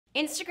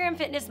Instagram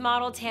fitness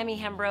model Tammy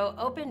Hembrow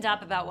opened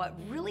up about what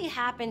really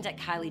happened at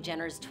Kylie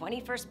Jenner's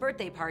 21st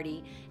birthday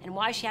party and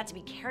why she had to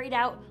be carried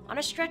out on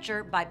a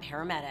stretcher by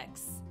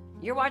paramedics.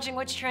 You're watching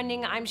What's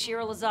Trending. I'm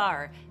Shira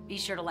Lazar. Be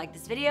sure to like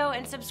this video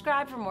and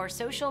subscribe for more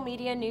social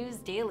media news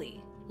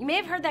daily. You may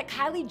have heard that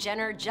Kylie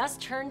Jenner just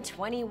turned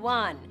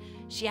 21.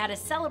 She had a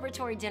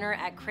celebratory dinner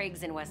at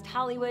Craig's in West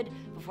Hollywood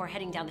before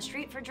heading down the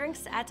street for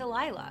drinks at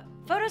Delilah.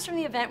 Photos from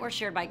the event were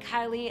shared by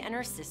Kylie and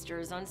her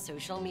sisters on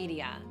social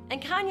media.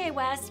 And Kanye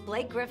West,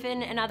 Blake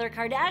Griffin, and other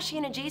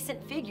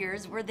Kardashian-adjacent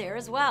figures were there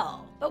as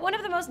well. But one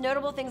of the most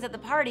notable things at the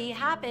party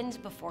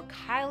happened before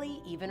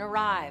Kylie even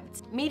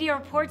arrived. Media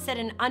reports said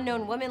an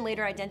unknown woman,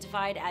 later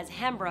identified as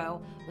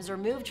Hembrow, was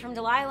removed from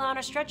Delilah on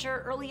a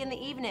stretcher early in the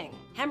evening.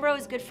 Hembrow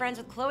is good friends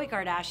with Khloe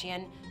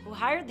Kardashian, who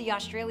hired the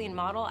Australian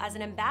model as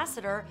an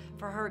ambassador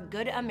for her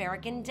Good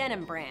American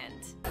denim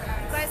brand.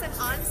 Guys, I'm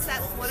on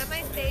set with one of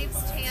my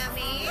faves,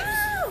 Tammy.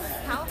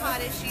 How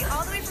hot is she?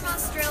 All the way from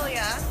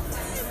Australia.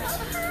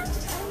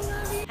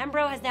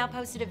 Hembrow has now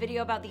posted a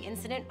video about the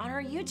incident on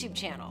her YouTube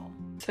channel.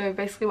 So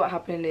basically what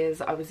happened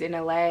is I was in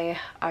LA,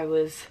 I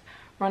was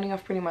running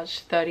off pretty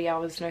much 30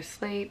 hours no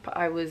sleep.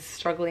 I was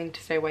struggling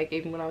to stay awake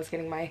even when I was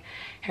getting my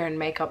hair and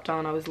makeup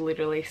done. I was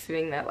literally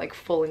sitting there like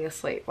falling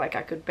asleep, like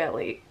I could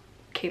barely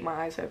keep my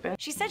eyes open.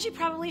 She said she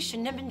probably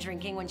shouldn't have been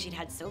drinking when she'd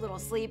had so little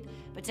sleep,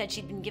 but said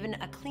she'd been given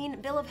a clean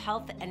bill of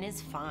health and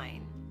is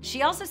fine.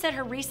 She also said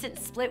her recent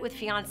split with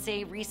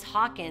fiancé Reese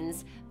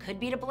Hawkins could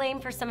be to blame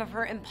for some of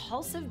her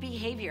impulsive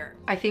behavior.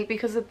 I think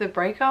because of the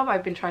breakup,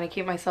 I've been trying to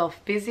keep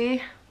myself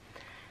busy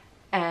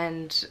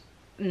and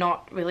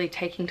not really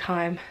taking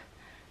time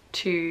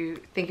to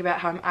think about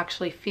how I'm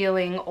actually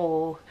feeling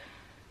or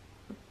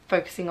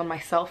focusing on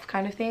myself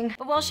kind of thing.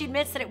 But while she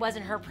admits that it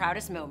wasn't her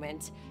proudest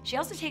moment, she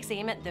also takes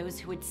aim at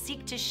those who would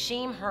seek to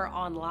shame her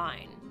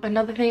online.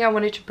 Another thing I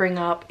wanted to bring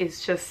up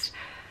is just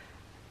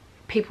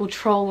people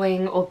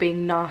trolling or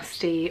being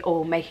nasty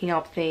or making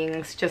up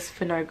things just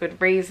for no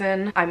good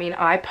reason. I mean,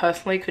 I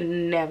personally could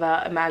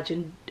never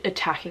imagine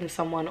attacking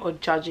someone or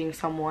judging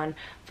someone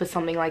for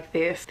something like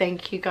this.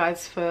 Thank you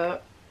guys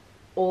for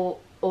all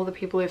the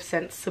people who have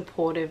sent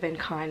supportive and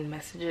kind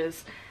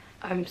messages.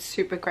 I'm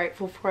super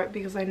grateful for it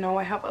because I know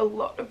I have a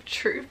lot of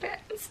true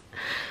fans.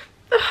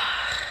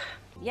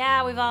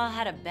 Yeah, we've all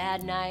had a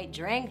bad night,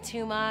 drank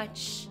too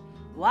much,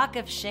 walk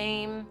of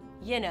shame,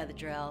 you know the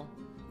drill.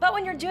 But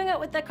when you're doing it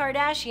with the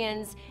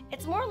Kardashians,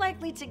 it's more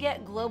likely to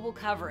get global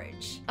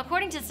coverage.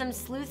 According to some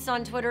sleuths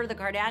on Twitter, the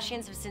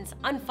Kardashians have since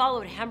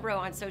unfollowed Hembrow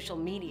on social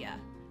media.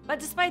 But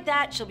despite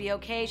that, she'll be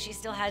okay. She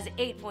still has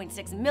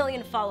 8.6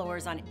 million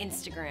followers on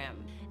Instagram.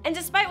 And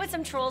despite what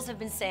some trolls have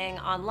been saying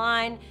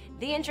online,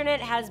 the internet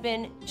has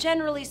been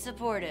generally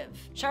supportive.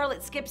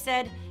 Charlotte Skip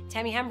said,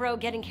 Tammy Hembrow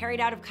getting carried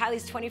out of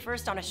Kylie's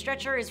 21st on a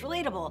stretcher is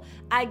relatable.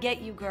 I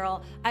get you,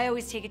 girl. I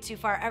always take it too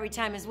far every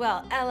time as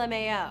well.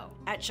 LMAO.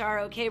 At Char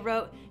OK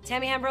wrote,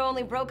 Tammy Hembrow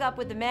only broke up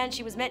with the man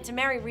she was meant to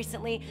marry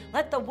recently.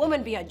 Let the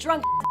woman be a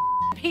drunk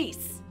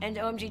piece. And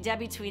OMG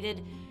Debbie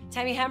tweeted,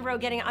 Tammy Hembrow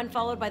getting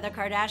unfollowed by the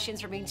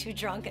Kardashians for being too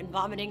drunk and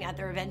vomiting at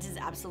their event is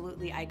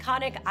absolutely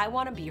iconic. I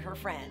want to be her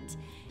friend.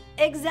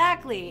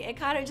 Exactly. It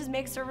kind of just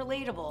makes her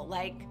relatable.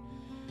 Like,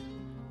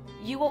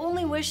 you will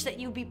only wish that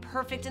you'd be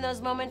perfect in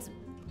those moments,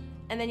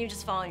 and then you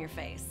just fall on your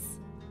face.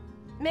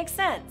 Makes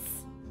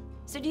sense.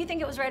 So do you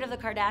think it was right of the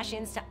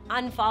Kardashians to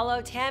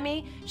unfollow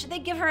Tammy? Should they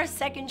give her a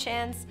second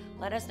chance?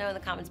 Let us know in the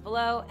comments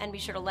below, and be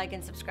sure to like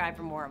and subscribe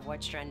for more of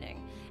What's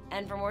Trending.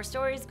 And for more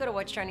stories, go to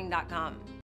whatstrending.com.